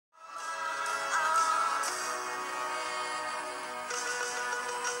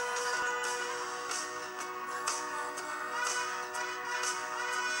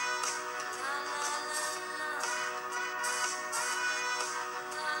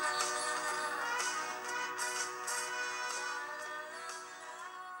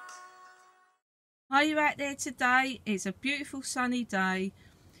Are you out there today? It's a beautiful sunny day.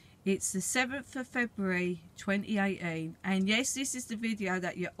 It's the 7th of February 2018, and yes, this is the video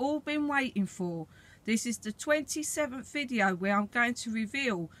that you've all been waiting for. This is the 27th video where I'm going to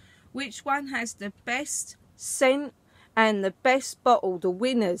reveal which one has the best scent and the best bottle, the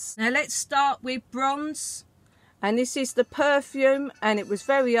winners. Now let's start with bronze, and this is the Perfume, and it was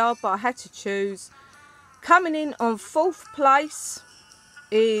very hard but I had to choose. Coming in on 4th place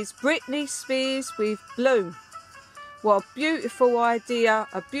is Britney Spears with Bloom. What a beautiful idea,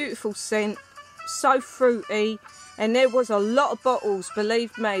 a beautiful scent, so fruity, and there was a lot of bottles,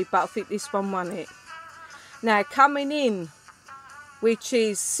 believe me, but I think this one won it. Now coming in, which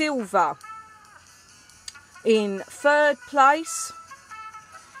is silver, in 3rd place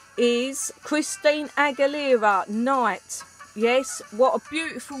is Christina Aguilera Night. Yes, what a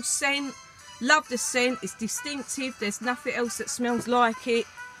beautiful scent. Love the scent, it's distinctive, there's nothing else that smells like it.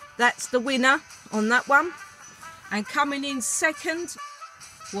 That's the winner on that one. And coming in 2nd,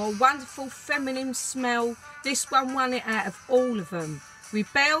 what a wonderful feminine smell. This one won it out of all of them.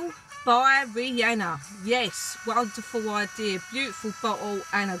 Rebe by Rihanna. Yes, wonderful idea, beautiful bottle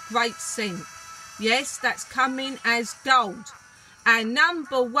and a great scent. Yes, that's coming as gold. And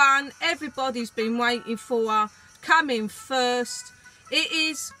number 1, everybody's been waiting for, coming first, it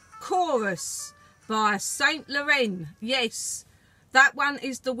is Chorus by Saint Laurent. Yes, that one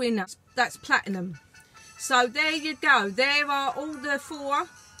is the winner. That's platinum. So there you go. There are all the 4.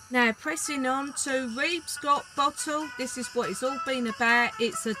 Now pressing on to Rebe's got bottle. This is what it's all been about.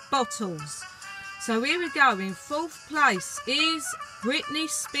 It's the bottles. So here we go. In 4th place is Britney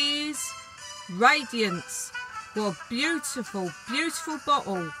Spears Radiance. What a beautiful, beautiful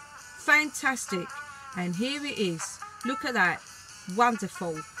bottle. Fantastic. And here it is. Look at that.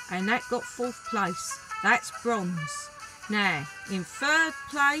 Wonderful. And that got 4th place. That's bronze. Now in 3rd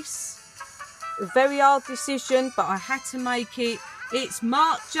place, a very hard decision, but I had to make it. It's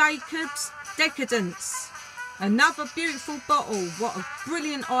Marc Jacobs Decadence. Another beautiful bottle. What a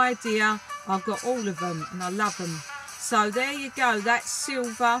brilliant idea. I've got all of them and I love them. So there you go. That's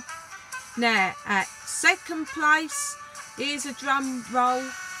silver. Now at 2nd place, here's a drum roll.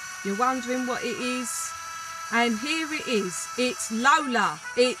 You're wondering what it is. And here it is. It's Lola.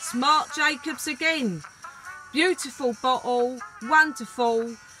 It's Marc Jacobs again. Beautiful bottle.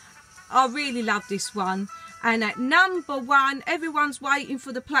 Wonderful. I really love this one. And at number 1, everyone's waiting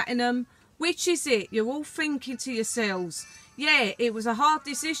for the platinum. Which is it? You're all thinking to yourselves. Yeah, it was a hard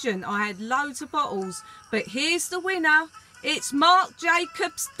decision. I had loads of bottles. But here's the winner. It's Marc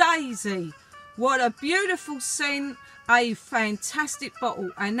Jacobs Daisy. What a beautiful scent. A fantastic bottle.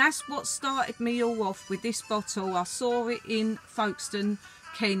 And that's what started me all off with this bottle. I saw it in Folkestone,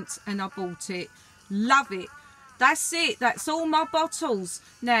 Kent, and I bought it. Love it. That's it. That's all my bottles.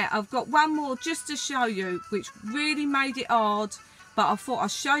 Now, I've got one more just to show you, which really made it hard, but I thought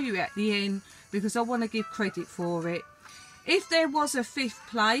I'd show you at the end because I want to give credit for it. If there was a 5th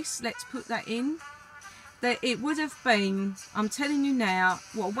place, let's put that in, that it would have been, I'm telling you now,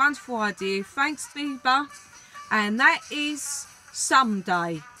 what a wonderful idea. Thanks, Bieber. And that is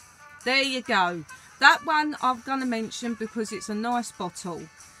Someday. There you go. That one I'm going to mention because it's a nice bottle.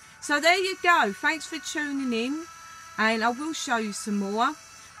 So there you go. Thanks for tuning in, and I will show you some more.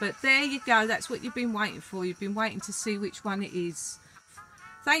 But there you go. That's what you've been waiting for. You've been waiting to see which one it is.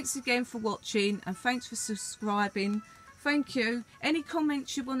 Thanks again for watching, and thanks for subscribing. Thank you. Any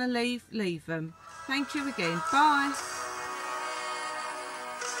comments you want to leave, leave them. Thank you again. Bye.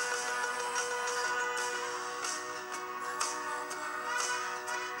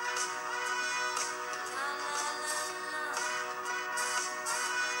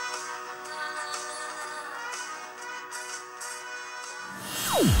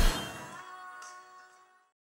 Oh!